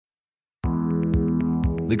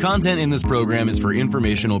The content in this program is for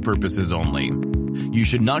informational purposes only. You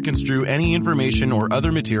should not construe any information or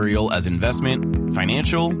other material as investment,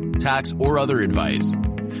 financial, tax, or other advice.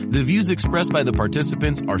 The views expressed by the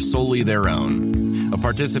participants are solely their own. A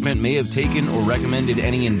participant may have taken or recommended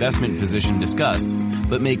any investment position discussed,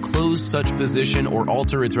 but may close such position or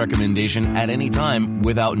alter its recommendation at any time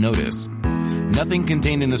without notice. Nothing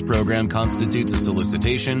contained in this program constitutes a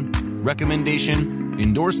solicitation, recommendation,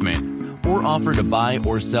 endorsement, or offer to buy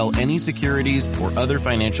or sell any securities or other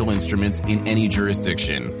financial instruments in any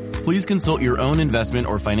jurisdiction. Please consult your own investment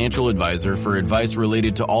or financial advisor for advice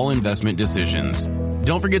related to all investment decisions.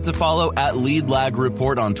 Don't forget to follow at Lead Lag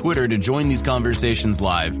Report on Twitter to join these conversations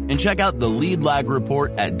live, and check out the Lead Lag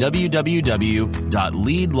Report at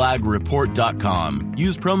www.leadlagreport.com.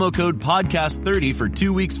 Use promo code podcast30 for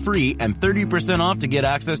 2 weeks free and 30% off to get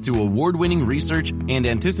access to award-winning research and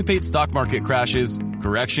anticipate stock market crashes,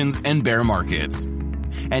 corrections, and bear markets.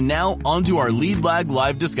 And now, on to our Lead Lag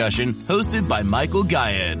live discussion hosted by Michael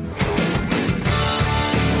Guyed.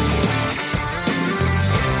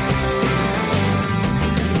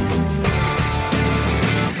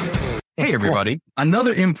 Hey, everybody.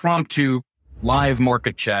 Another impromptu live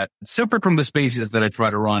market chat, separate from the spaces that I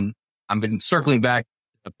try to run. I've been circling back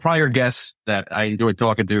to prior guests that I enjoyed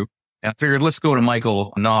talking to, and I figured let's go to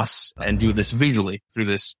Michael Nauss and do this visually through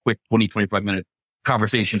this quick 25 minute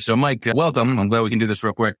conversation. So, Mike, welcome. I'm glad we can do this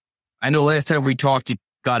real quick. I know last time we talked, you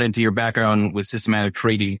got into your background with systematic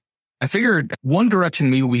trading. I figured one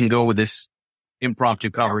direction maybe we can go with this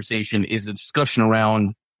impromptu conversation is the discussion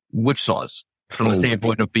around whipsaws. From the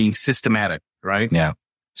standpoint of being systematic, right? Yeah.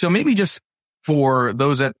 So maybe just for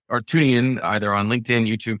those that are tuning in either on LinkedIn,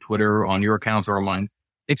 YouTube, Twitter, on your accounts or on mine,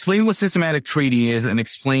 explain what systematic trading is and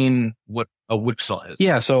explain what a whipsaw is.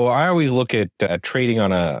 Yeah. So I always look at trading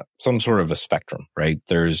on some sort of a spectrum, right?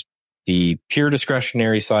 There's the pure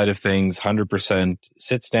discretionary side of things, 100%,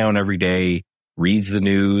 sits down every day, reads the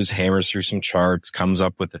news, hammers through some charts, comes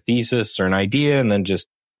up with a thesis or an idea, and then just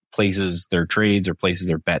places their trades or places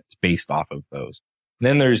their bets based off of those.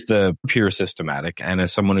 Then there's the pure systematic. And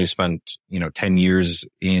as someone who spent, 10 years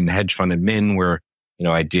in hedge fund admin where,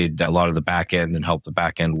 I did a lot of the back end and helped the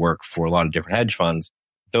back end work for a lot of different hedge funds.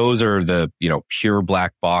 Those are the, pure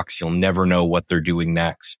black box. You'll never know what they're doing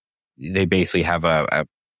next. They basically have a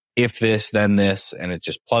if this, then this, and it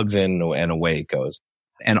just plugs in and away it goes.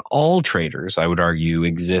 And all traders, I would argue,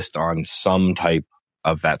 exist on some type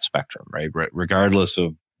of that spectrum, right? Regardless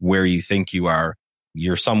of where you think you are,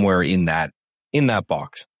 you're somewhere in that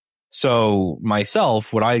box. So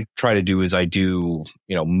myself, what I try to do is I do,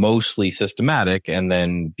 mostly systematic. And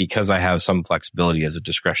then because I have some flexibility as a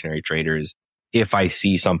discretionary trader is if I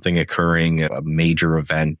see something occurring, a major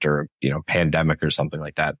event or, pandemic or something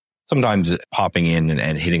like that, sometimes popping in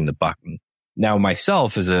and hitting the button. Now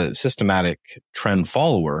myself as a systematic trend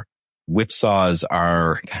follower, whipsaws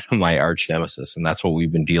are kind of my arch nemesis. And that's what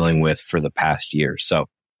we've been dealing with for the past year. So,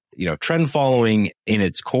 trend following in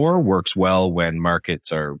its core works well when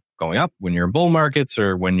markets are going up, when you're in bull markets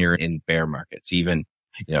or when you're in bear markets. Even,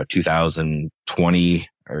 2020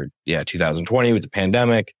 with the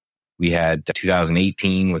pandemic. We had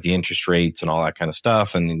 2018 with the interest rates and all that kind of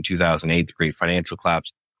stuff. And in 2008, the great financial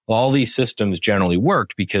collapse. Well, all these systems generally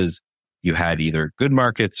worked because you had either good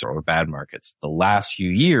markets or bad markets. The last few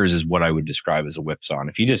years is what I would describe as a whipsaw. And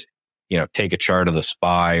if you just, take a chart of the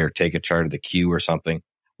SPY or take a chart of the Q or something,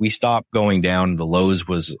 we stopped going down. The lows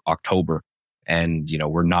was October and,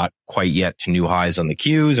 we're not quite yet to new highs on the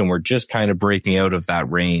Qs and we're just kind of breaking out of that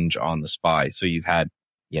range on the SPY. So you've had,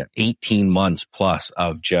 18 months plus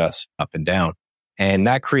of just up and down. And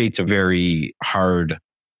that creates a very hard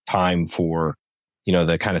time for,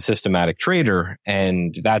 the kind of systematic trader.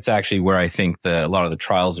 And that's actually where I think a lot of the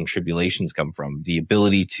trials and tribulations come from. The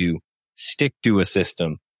ability to stick to a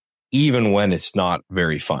system even when it's not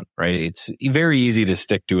very fun, right? It's very easy to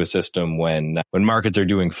stick to a system when markets are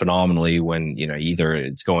doing phenomenally, when, either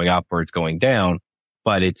it's going up or it's going down,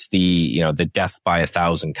 but it's the death by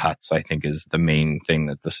 1,000 cuts, I think is the main thing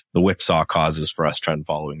that the whipsaw causes for us trend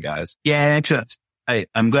following guys. Yeah. Actually,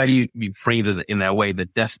 I'm glad you framed it in that way, the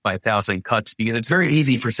death by 1,000 cuts, because it's very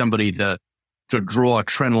easy for somebody to draw a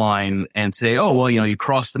trend line and say, oh, well, you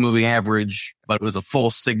crossed the moving average, but it was a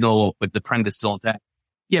false signal, but the trend is still intact.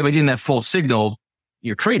 Yeah, but in that false signal,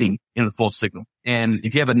 you're trading in the false signal. And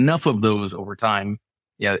if you have enough of those over time,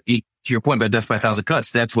 to your point about death by 1,000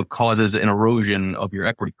 cuts, that's what causes an erosion of your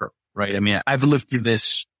equity curve, right? I mean, I've lived through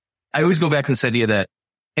this. I always go back to this idea that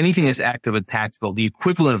anything that's active and tactical, the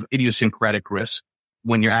equivalent of idiosyncratic risk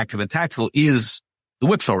when you're active and tactical is the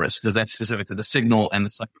whipsaw risk, because that's specific to the signal and the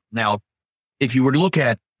cycle. Now, if you were to look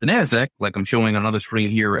at The NASDAQ, like I'm showing on another screen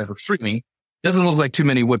here as we're streaming, doesn't look like too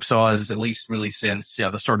many whipsaws, at least really since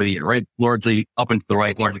the start of the year, right? Largely up and to the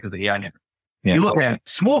right, largely because of the AI narrative. Yeah. You look at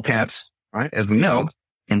small caps, right? As we know,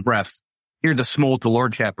 in breadth, here's the small to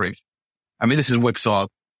large cap ratio. I mean, this is whipsaw.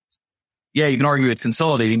 Yeah, you can argue it's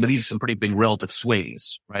consolidating, but these are some pretty big relative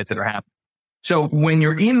swings, right, that are happening. So when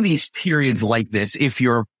you're in these periods like this, if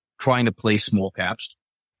you're trying to play small caps,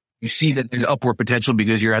 you see that there's upward potential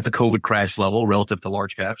because you're at the COVID crash level relative to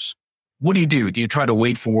large caps. What do? Do you try to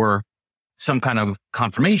wait for some kind of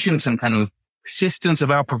confirmation, some kind of persistence of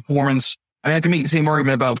outperformance? I mean, I can make the same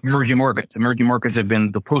argument about emerging markets. Emerging markets have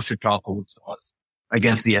been the poster child for whipsaws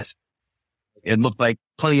against the S. It looked like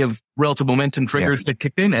plenty of relative momentum triggers that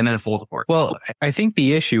kicked in and then it falls apart. Well, I think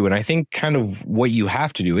the issue, and I think kind of what you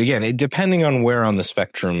have to do, again, depending on where on the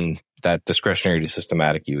spectrum that discretionary to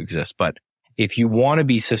systematic you exist, but if you want to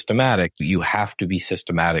be systematic, you have to be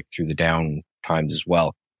systematic through the down times as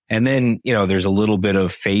well. And then, there's a little bit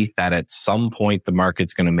of faith that at some point the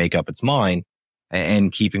market's going to make up its mind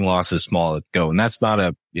and keeping losses small as go. And that's not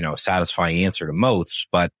a, satisfying answer to most,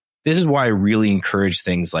 but this is why I really encourage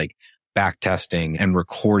things like back testing and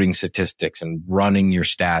recording statistics and running your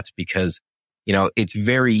stats, because, it's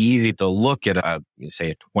very easy to look at a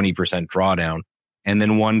 20% drawdown and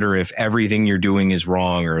then wonder if everything you're doing is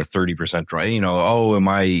wrong or a 30% draw, am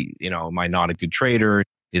I not a good trader?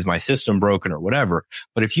 Is my system broken or whatever?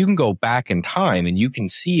 But if you can go back in time and you can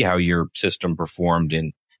see how your system performed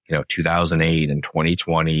in, 2008 and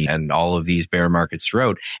 2020 and all of these bear markets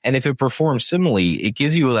throughout, and if it performs similarly, it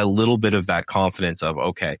gives you a little bit of that confidence of,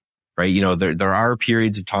 okay, right? There are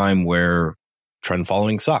periods of time where trend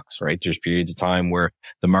following sucks, right? There's periods of time where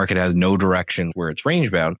the market has no direction, where it's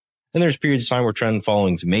range bound. And there's periods of time where trend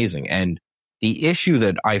following is amazing. And the issue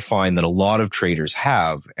that I find that a lot of traders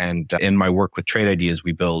have, and in my work with Trade Ideas,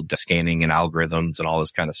 we build scanning and algorithms and all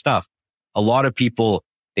this kind of stuff. A lot of people,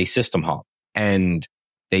 they system hop, and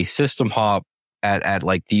they system hop at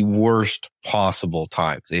like the worst possible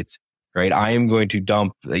times. It's right. I am going to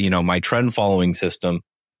dump, my trend following system.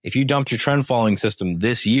 If you dumped your trend following system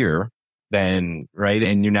this year, then right.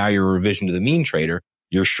 And you're a revision to the mean trader.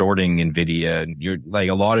 You're shorting NVIDIA, and you're like,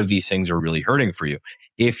 a lot of these things are really hurting for you.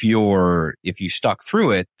 If you stuck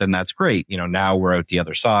through it, then that's great. Now we're out the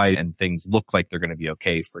other side and things look like they're going to be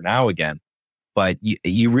okay for now again. But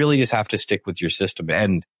you really just have to stick with your system.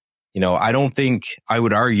 And, I don't think I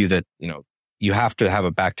would argue that, you have to have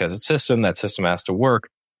a back tested system. That system has to work.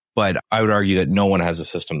 But I would argue that no one has a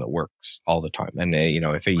system that works all the time. And,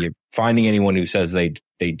 if you're finding anyone who says they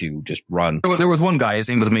do, just run. There was one guy, his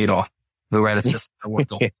name was Madoff, who had a system that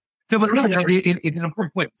worked. No, but really, it's an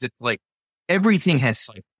important point. It's like everything has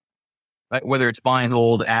cycles, right? Whether it's buy and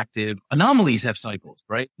hold, active, anomalies have cycles,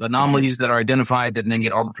 right? Anomalies that are identified that then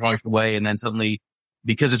get arbitraged away. And then suddenly,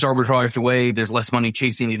 because it's arbitraged away, there's less money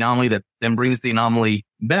chasing the anomaly that then brings the anomaly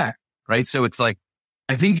back, right? So it's like,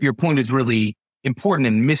 I think your point is really important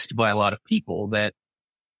and missed by a lot of people, that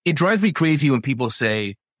it drives me crazy when people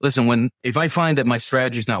say, listen, if I find that my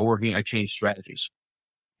strategy is not working, I change strategies.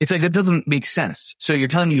 It's like, that doesn't make sense. So you're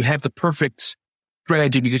telling me you have the perfect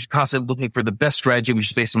strategy because you're constantly looking for the best strategy, which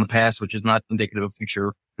is based on the past, which is not indicative of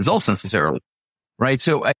future results necessarily. Right.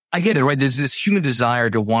 So I get it, right? There's this human desire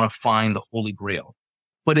to want to find the holy grail,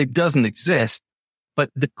 but it doesn't exist. But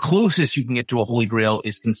the closest you can get to a holy grail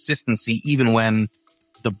is consistency, even when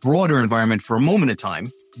the broader environment for a moment in time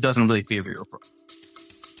doesn't really favor your approach.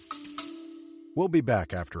 We'll be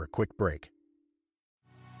back after a quick break.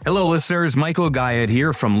 Hello, listeners. Michael Guyad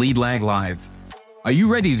here from Lead Lag Live. Are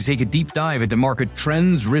you ready to take a deep dive into market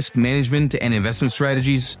trends, risk management, and investment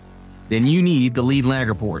strategies? Then you need the Lead Lag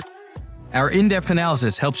Report. Our in-depth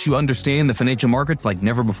analysis helps you understand the financial markets like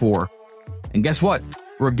never before. And guess what?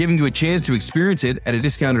 We're giving you a chance to experience it at a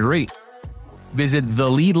discounted rate. Visit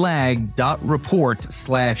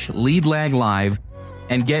theleadlag.report/leadlaglive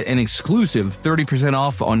and get an exclusive 30%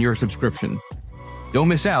 off on your subscription. Don't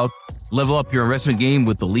miss out. Level up your investment game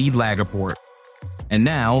with the Lead Lag Report. And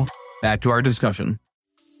now, back to our discussion.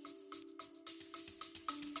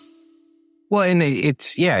 Well, and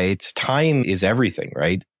it's time is everything,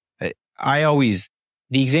 right? The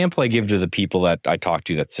example I give to the people that I talk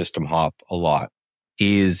to that system hop a lot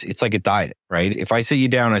is it's like a diet, right? If I sit you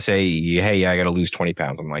down, I say, hey, I got to lose 20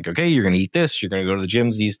 pounds. I'm like, okay, you're going to eat this. You're going to go to the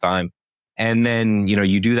gyms these time. And then,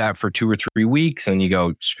 you do that for 2 or 3 weeks and you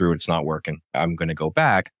go, screw it, it's not working. I'm going to go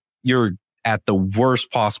back. You're at the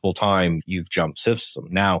worst possible time you've jumped system.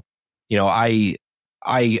 Now,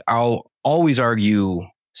 I'll always argue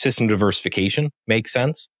system diversification makes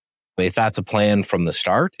sense. But if that's a plan from the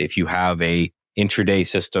start, if you have a intraday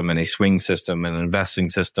system and a swing system and an investing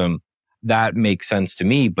system, that makes sense to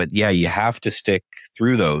me. But yeah, you have to stick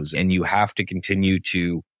through those and you have to continue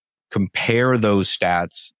to compare those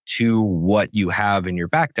stats to what you have in your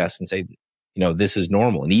back test and say, this is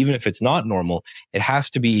normal. And even if it's not normal, it has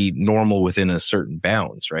to be normal within a certain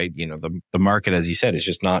bounds, right? The market, as you said, is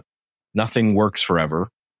just nothing works forever.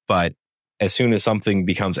 But as soon as something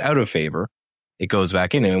becomes out of favor, it goes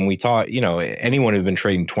back in. And we thought, anyone who'd been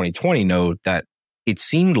trading 2020 know that it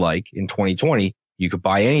seemed like in 2020, you could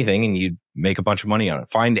buy anything and you'd make a bunch of money on it.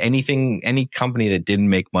 Find anything, any company that didn't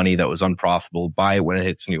make money, that was unprofitable, buy it when it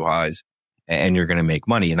hits new highs and you're going to make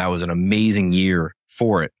money. And that was an amazing year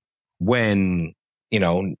for it. When,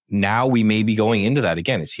 now we may be going into that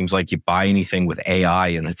again. It seems like you buy anything with AI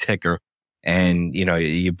in the ticker and,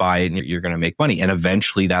 you buy it and you're going to make money. And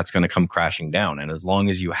eventually that's going to come crashing down. And as long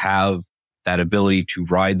as you have that ability to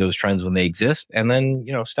ride those trends when they exist and then,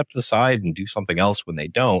 step to the side and do something else when they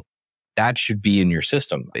don't, that should be in your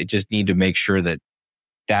system. It just need to make sure that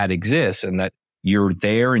that exists and that you're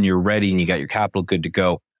there and you're ready and you got your capital good to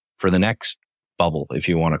go for the next bubble, if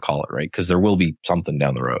you want to call it, right? Because there will be something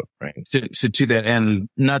down the road, right? So to that end,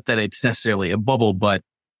 not that it's necessarily a bubble, but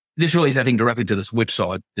this relates, I think, directly to this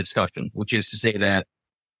whipsaw discussion, which is to say that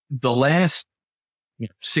the last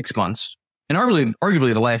 6 months, and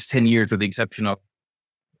arguably the last 10 years, with the exception of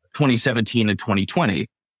 2017 and 2020,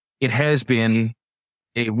 it has been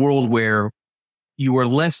a world where you are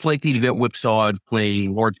less likely to get whipsawed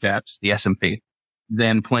playing large caps, the S&P,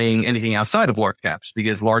 than playing anything outside of large caps,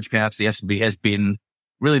 because large caps, the S&P, has been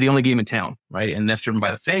really the only game in town, right? And that's driven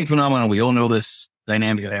by the FANG phenomenon. We all know this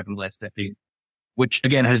dynamic that happened last decade, which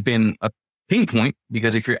again has been a pain point,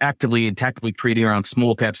 because if you're actively and tactically trading around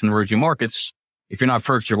small caps and emerging markets, if you're not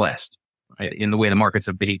first, you're last, right? In the way the markets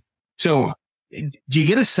have behaved. So do you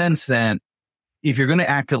get a sense that if you're going to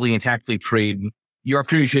actively and tactically trade, your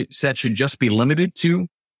opportunity set should just be limited to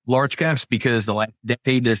large caps, because the last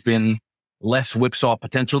decade there's been less whipsaw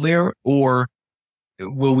potential there? Or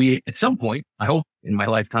will we at some point, I hope in my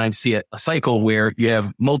lifetime, see a cycle where you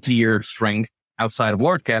have multi-year strength outside of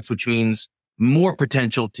large caps, which means more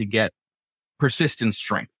potential to get persistent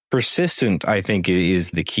strength? Persistent, I think,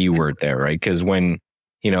 is the key word there, right? Because when,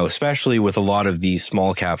 especially with a lot of these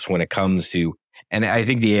small caps, when it comes to, and I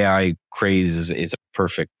think the AI craze is a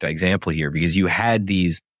perfect example here, because you had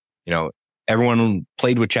these, everyone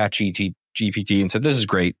played with ChatGPT and said, this is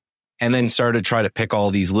great. And then started to try to pick all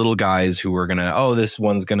these little guys who were going to, this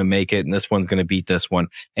one's going to make it and this one's going to beat this one.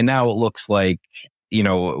 And now it looks like,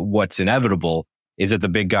 what's inevitable is that the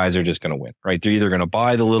big guys are just going to win, right? They're either going to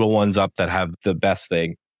buy the little ones up that have the best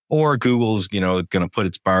thing, or Google's, going to put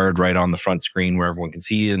its Bard right on the front screen where everyone can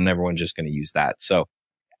see it and everyone's just going to use that. So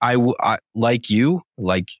I like you,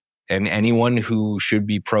 and anyone who should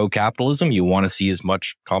be pro capitalism, you want to see as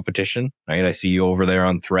much competition, right? I see you over there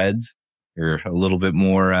on Threads. You're a little bit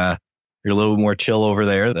more, chill over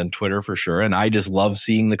there than Twitter for sure. And I just love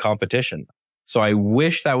seeing the competition. So I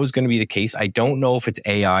wish that was going to be the case. I don't know if it's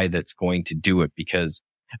AI that's going to do it, because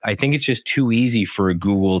I think it's just too easy for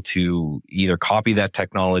Google to either copy that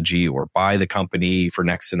technology or buy the company for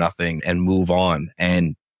next to nothing and move on.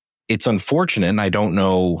 And it's unfortunate. And I don't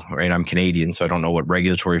know, right? I'm Canadian, so I don't know what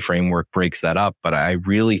regulatory framework breaks that up. But I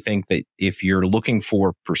really think that if you're looking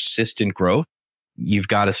for persistent growth, you've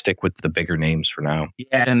got to stick with the bigger names for now.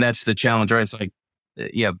 Yeah, and that's the challenge, right? It's like,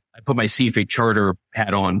 I put my CFA charter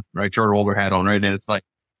hat on, right? Charter holder hat on, right? And it's like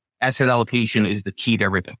asset allocation is the key to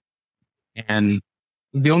everything. And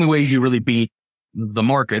the only way you really beat the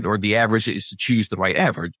market or the average is to choose the right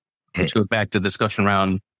average, which goes back to the discussion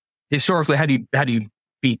around historically, how do you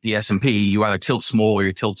beat the S&P? You either tilt small or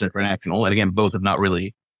you tilt international. And again, both have not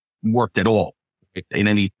really worked at all in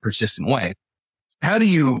any persistent way. How do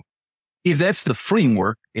you, if that's the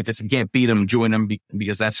framework, if it's, you can't beat them, join them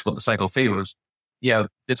because that's what the cycle favors. Yeah,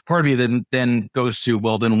 it's part of me that then goes to,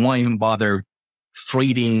 well, then why even bother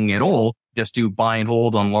trading at all? Just do buy and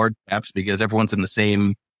hold on large caps because everyone's in the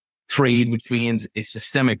same trade, which means a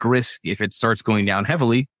systemic risk if it starts going down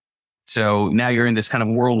heavily. So now you're in this kind of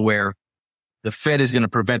world where the Fed is going to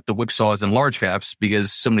prevent the whipsaws in large caps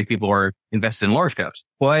because so many people are invested in large caps.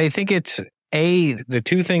 Well, I think it's the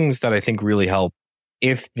two things that I think really help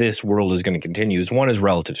if this world is going to continue is one is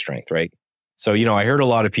relative strength, right? So, I heard a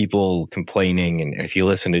lot of people complaining, and if you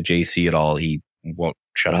listen to JC at all, he won't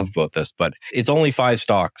shut up about this, but it's only 5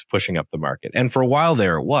 stocks pushing up the market. And for a while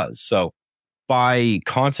there it was. So by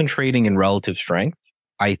concentrating in relative strength,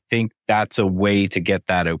 I think that's a way to get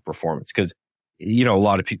that outperformance because, a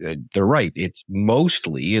lot of people, they're right. It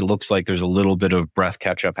looks like there's a little bit of breath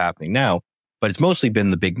catch up happening now, but it's mostly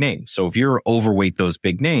been the big names. So if you're overweight those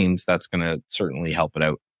big names, that's going to certainly help it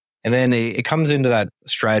out. And then it comes into that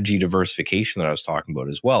strategy diversification that I was talking about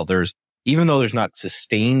as well. Even though there's not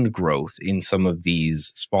sustained growth in some of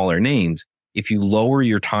these smaller names, if you lower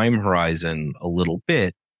your time horizon a little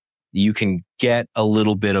bit, you can get a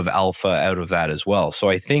little bit of alpha out of that as well. So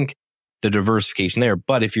I think the diversification there,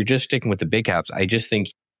 but if you're just sticking with the big caps, I just think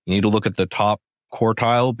you need to look at the top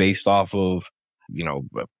quartile based off of,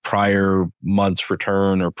 prior month's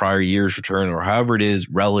return or prior year's return or however it is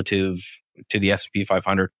relative to the S&P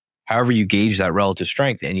 500, however you gauge that relative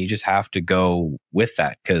strength. And you just have to go with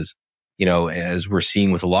that because, as we're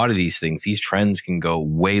seeing with a lot of these things, these trends can go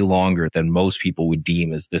way longer than most people would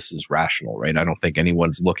deem as this is rational, right? I don't think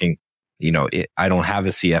anyone's looking, I don't have a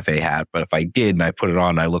CFA hat, but if I did and I put it on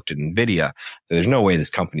and I looked at NVIDIA, there's no way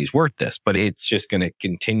this company's worth this, but it's just going to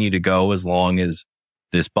continue to go as long as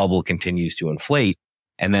this bubble continues to inflate.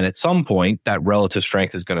 And then at some point, that relative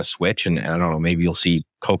strength is going to switch. And I don't know, maybe you'll see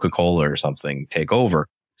Coca-Cola or something take over.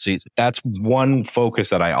 So that's one focus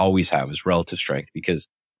that I always have is relative strength, because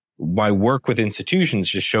my work with institutions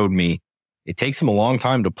just showed me it takes them a long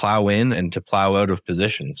time to plow in and to plow out of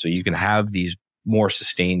position. So you can have these more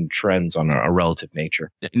sustained trends on a relative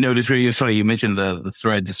nature. No, it's really funny. You mentioned the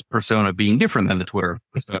Threads persona being different than the Twitter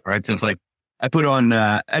persona, right? Since I put on,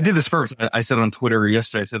 I did this first. I said on Twitter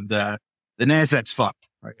yesterday, I said, the NASDAQ's fucked,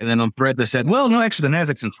 right? And then on Threads, I said, well, no, actually the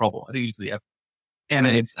NASDAQ's in trouble. I do use the F. And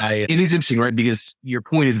it is interesting, right? Because your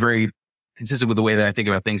point is very consistent with the way that I think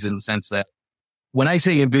about things in the sense that when I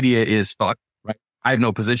say NVIDIA is fucked, right? I have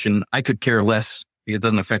no position. I could care less because it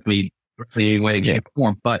doesn't affect me in any way, shape, or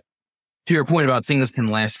form. But to your point about things can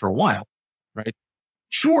last for a while, right?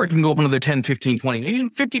 Sure, it can go up another 10, 15, 20, even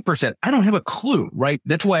 50%. I don't have a clue, right?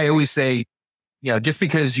 That's why I always say, just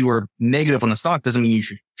because you are negative on the stock doesn't mean you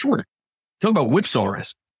should short it. Talk about whipsaw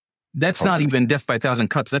risk. That's not even death by 1,000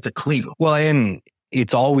 cuts. That's a cleaver. Well, and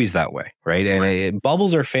it's always that way, right? And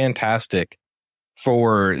bubbles are fantastic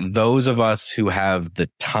for those of us who have the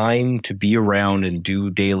time to be around and do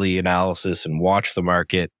daily analysis and watch the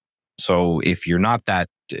market. So if you're not that,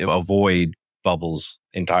 avoid bubbles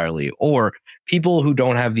entirely, or people who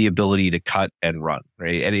don't have the ability to cut and run,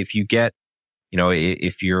 right? And if you get,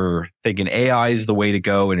 if you're thinking AI is the way to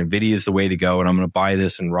go and NVIDIA is the way to go, and I'm going to buy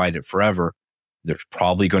this and ride it forever, there's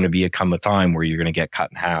probably going to come a time where you're going to get cut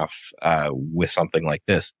in half with something like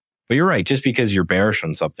this. But you're right. Just because you're bearish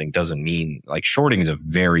on something doesn't mean shorting is a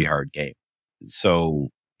very hard game. So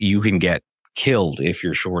you can get killed if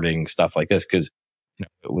you're shorting stuff like this because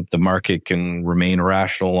the market can remain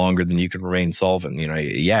irrational longer than you can remain solvent.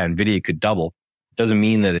 NVIDIA could double. Doesn't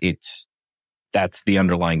mean that that's the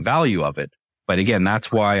underlying value of it. But again,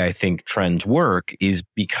 that's why I think trends work is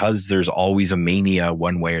because there's always a mania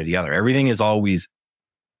one way or the other. Everything is always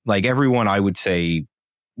everyone, I would say,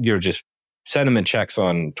 just sentiment checks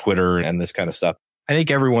on Twitter and this kind of stuff. I think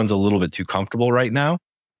everyone's a little bit too comfortable right now,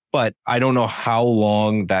 but I don't know how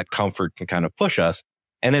long that comfort can kind of push us.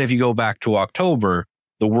 And then if you go back to October,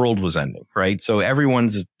 the world was ending, right? So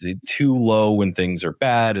everyone's too low when things are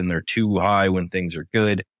bad and they're too high when things are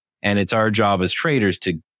good. And it's our job as traders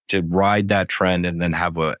to ride that trend and then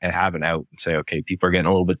have an out and say, okay, people are getting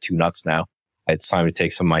a little bit too nuts now. It's time to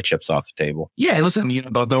take some of my chips off the table. Yeah, listen,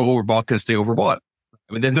 about the overbought can stay overbought.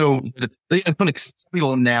 I mean,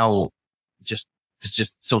 people now it's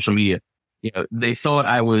just social media. They thought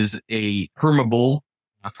I was a perma bull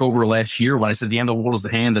October last year when I said the end of the world is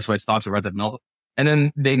the hand. That's why stocks are right at melt. And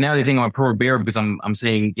then they think I'm a perma bear because I'm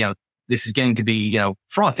saying, this is getting to be,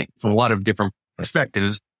 frothing from a lot of different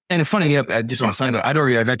perspectives. And it's funny, I just want to sign up.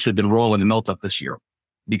 I've actually been rolling the melt up this year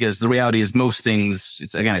because the reality is most things,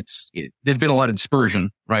 there's been a lot of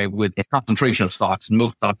dispersion, right? With concentration of stocks and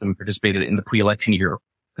most of them participated in the pre-election year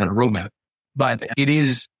kind of roadmap. But it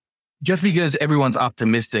is just because everyone's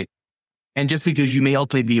optimistic and just because you may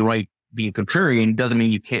ultimately be right, being contrarian doesn't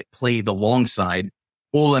mean you can't play the long side.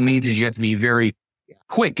 All that means is you have to be very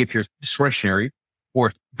quick if you're discretionary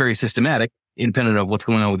or very systematic, independent of what's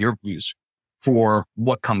going on with your views for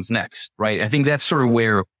what comes next, right? I think that's sort of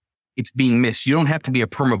where it's being missed. You don't have to be a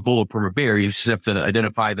perma bull or perma bear. You just have to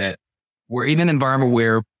identify that we're in an environment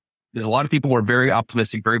where there's a lot of people who are very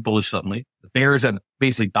optimistic, very bullish suddenly. The bears have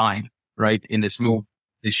basically died, right, in this move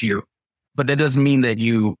this year. But that doesn't mean that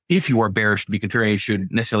if you are bearish to be contrarian,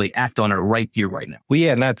 should necessarily act on it right here, right now. Well,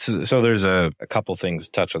 yeah, and so there's a couple things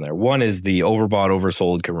to touch on there. One is the overbought,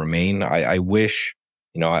 oversold can remain. I wish,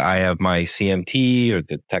 I have my CMT or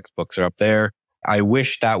the textbooks are up there. I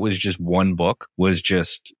wish that was just one book, was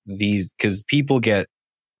just these, because people get,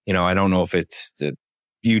 I don't know if it's the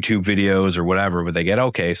YouTube videos or whatever, but they get,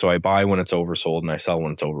 okay, so I buy when it's oversold and I sell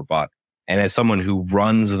when it's overbought. And as someone who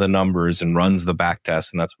runs the numbers and runs the back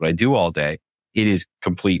test, and that's what I do all day, it is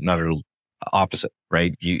complete and utter opposite,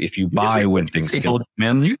 right? If you buy when things go,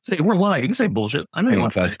 man, you can say we're lying. You can say bullshit. I know you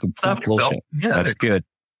want that's complete bullshit. Yeah, that's good.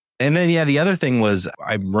 And then, the other thing was,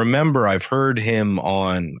 I remember I've heard him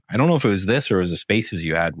on, I don't know if it was this or it was the Spaces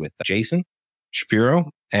you had with Jason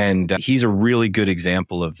Shapiro. And he's a really good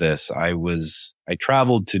example of this. I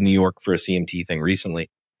traveled to New York for a CMT thing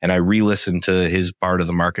recently, and I re-listened to his part of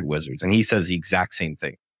the Market Wizards, and he says the exact same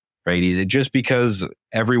thing, right? Just because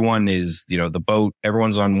everyone is, the boat,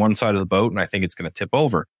 everyone's on one side of the boat, and I think it's going to tip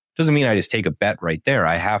over, doesn't mean I just take a bet right there.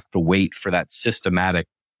 I have to wait for that systematic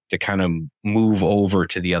to kind of move over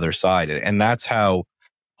to the other side. And that's how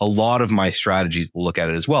a lot of my strategies will look at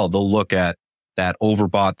it as well. They'll look at that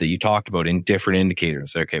overbought that you talked about in different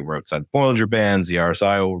indicators. Say, okay, we're outside Bollinger Bands, the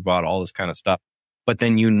RSI overbought, all this kind of stuff. But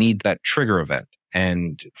then you need that trigger event.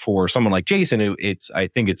 And for someone like Jason, I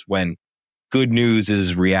think it's when good news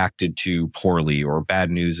is reacted to poorly or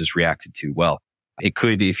bad news is reacted to well. It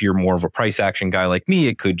could, if you're more of a price action guy like me,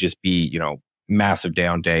 it could just be, massive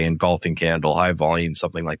down day, engulfing candle, high volume,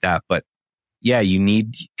 something like that. But yeah,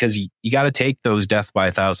 because you got to take those death by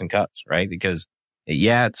 1,000 cuts, right? Because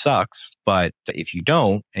it sucks, but if you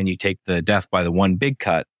don't and you take the death by the one big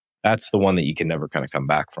cut, that's the one that you can never kind of come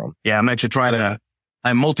back from. Yeah, I'm actually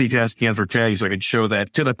I'm multitasking for Chad so I could show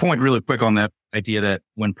that to the point really quick on that idea that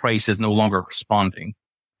when price is no longer responding.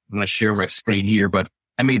 I'm going to share my screen here, but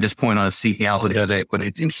I made this point on a CP Alpha the other day, but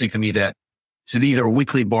it's interesting to me that, so these are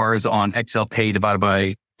weekly bars on XLK divided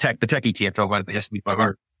by the tech ETF divided by the S&P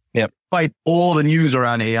 500. Yep. Despite all the news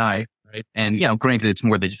around AI, right? And, granted, it's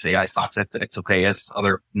more than just AI stocks at XLK as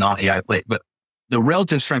other non-AI plays, but the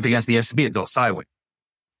relative strength against the S&P, it goes sideways.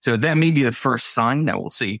 So that may be the first sign that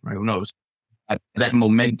we'll see, right? Who knows? That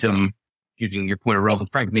momentum, using your point of relative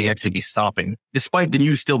strength, may actually be stopping, despite the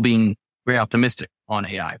news still being very optimistic on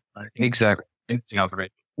AI. Exactly. Interesting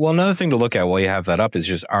observation. Well, another thing to look at while you have that up is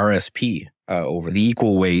just RSP over the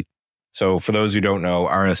equal weight. So for those who don't know,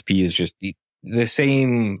 RSP is just the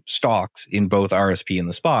same stocks in both RSP and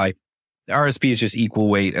the SPY. The RSP is just equal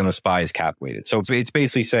weight and the SPY is cap weighted. So it's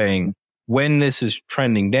basically saying when this is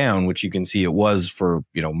trending down, which you can see it was for,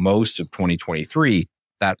 most of 2023,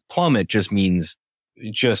 that plummet just means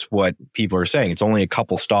just what people are saying. It's only a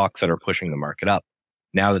couple stocks that are pushing the market up.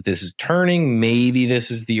 Now that this is turning, maybe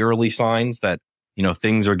this is the early signs that,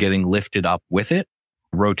 things are getting lifted up with it.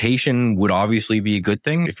 Rotation would obviously be a good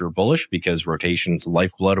thing if you're bullish, because rotation's the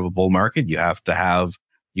lifeblood of a bull market. You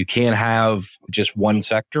can't have just one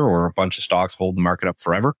sector or a bunch of stocks hold the market up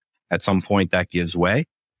forever. At some point that gives way.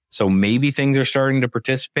 So maybe things are starting to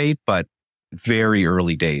participate, but very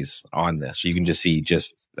early days on this. You can just see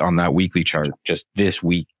just on that weekly chart, just this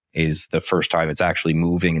week is the first time it's actually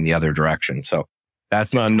moving in the other direction. So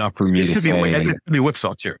that's not enough for me to say. It could be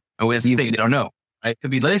whipsaw too. They don't know. It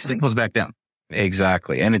could be this and it goes back down.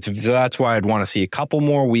 Exactly. And so that's why I'd want to see a couple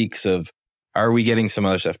more weeks of, are we getting some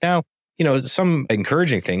other stuff? Now, some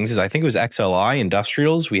encouraging things is I think it was XLI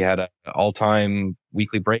Industrials. We had an all-time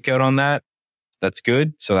weekly breakout on that. That's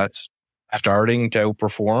good. So that's starting to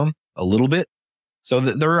outperform a little bit. So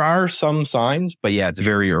there are some signs, but yeah, it's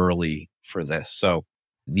very early for this. So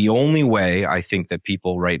the only way I think that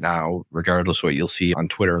people right now, regardless of what you'll see on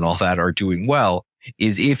Twitter and all that, are doing well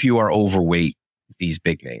is if you are overweight these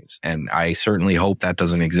big names. And I certainly hope that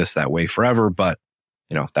doesn't exist that way forever, but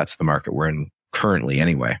that's the market we're in currently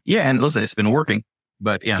anyway. Yeah. And listen, it's been working,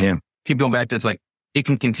 but keep going back to it's like, it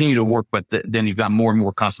can continue to work, but then you've got more and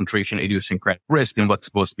more concentration, idiosyncratic risk in what's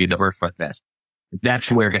supposed to be a diversified investment.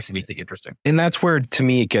 That's where it gets to be interesting. And that's where, to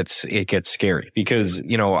me, it gets scary because,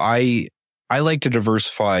 I like to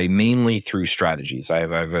diversify mainly through strategies. I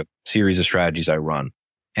have a series of strategies I run,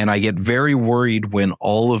 and I get very worried when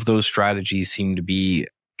all of those strategies seem to be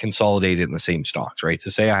consolidated in the same stocks, right? So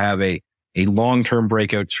say I have a long-term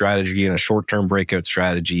breakout strategy and a short-term breakout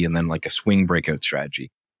strategy and then like a swing breakout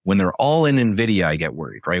strategy. When they're all in NVIDIA, I get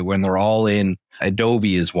worried, right? When they're all in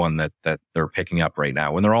Adobe is one that they're picking up right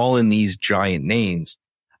now. When they're all in these giant names,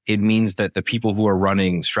 it means that the people who are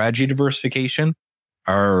running strategy diversification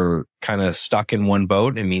are kind of stuck in one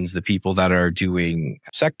boat. It means the people that are doing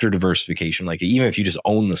sector diversification, like even if you just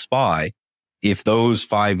own the SPY, if those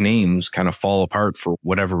 5 names kind of fall apart for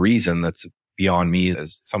whatever reason, that's beyond me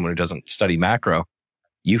as someone who doesn't study macro,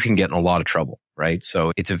 you can get in a lot of trouble, right?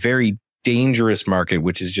 So it's a very dangerous market,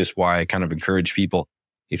 which is just why I kind of encourage people,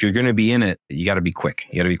 if you're going to be in it, you got to be quick.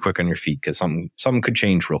 You got to be quick on your feet because something could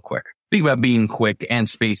change real quick. Speaking about being quick and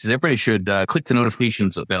spaces, everybody should click the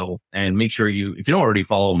notifications bell and make sure if you don't already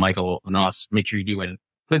follow Michael Nauss, make sure you do and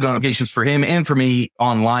click notifications for him and for me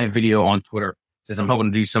on live video on Twitter. Since I'm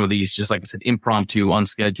hoping to do some of these, just like I said, impromptu,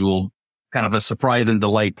 unscheduled kind of a surprise and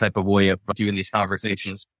delight type of way of doing these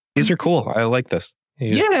conversations. These are cool. I like this.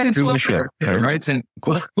 It's doing well the shit, right? And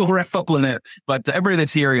we'll wrap up on that. But everybody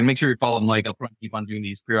that's here, and make sure you follow Mike. I'll probably keep on doing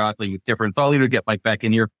these periodically with different thought leaders, get Mike back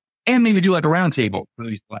in here, and maybe do like a roundtable for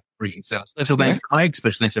these last three. So special thanks to Mike,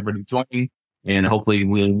 special thanks to everybody for joining, and hopefully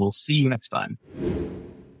we'll see you next time.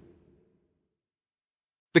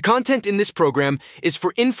 The content in this program is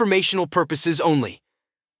for informational purposes only.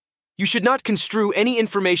 You should not construe any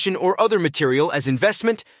information or other material as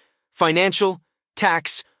investment, financial,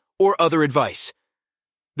 tax, or other advice.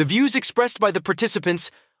 The views expressed by the participants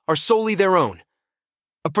are solely their own.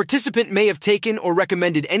 A participant may have taken or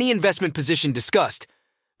recommended any investment position discussed,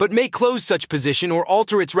 but may close such position or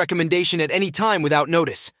alter its recommendation at any time without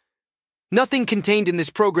notice. Nothing contained in this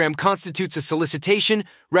program constitutes a solicitation,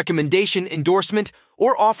 recommendation, endorsement,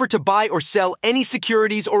 or offer to buy or sell any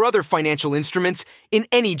securities or other financial instruments in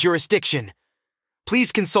any jurisdiction.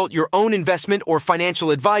 Please consult your own investment or financial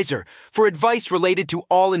advisor for advice related to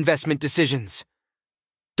all investment decisions.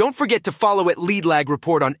 Don't forget to follow at Lead Lag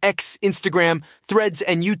Report on X, Instagram, Threads,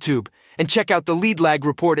 and YouTube, and check out the Lead Lag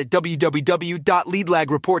Report at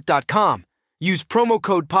www.leadlagreport.com. Use promo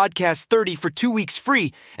code podcast30 for 2 weeks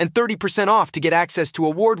free and 30% off to get access to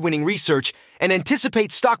award-winning research and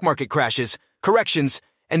anticipate stock market crashes, corrections,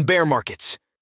 and bear markets.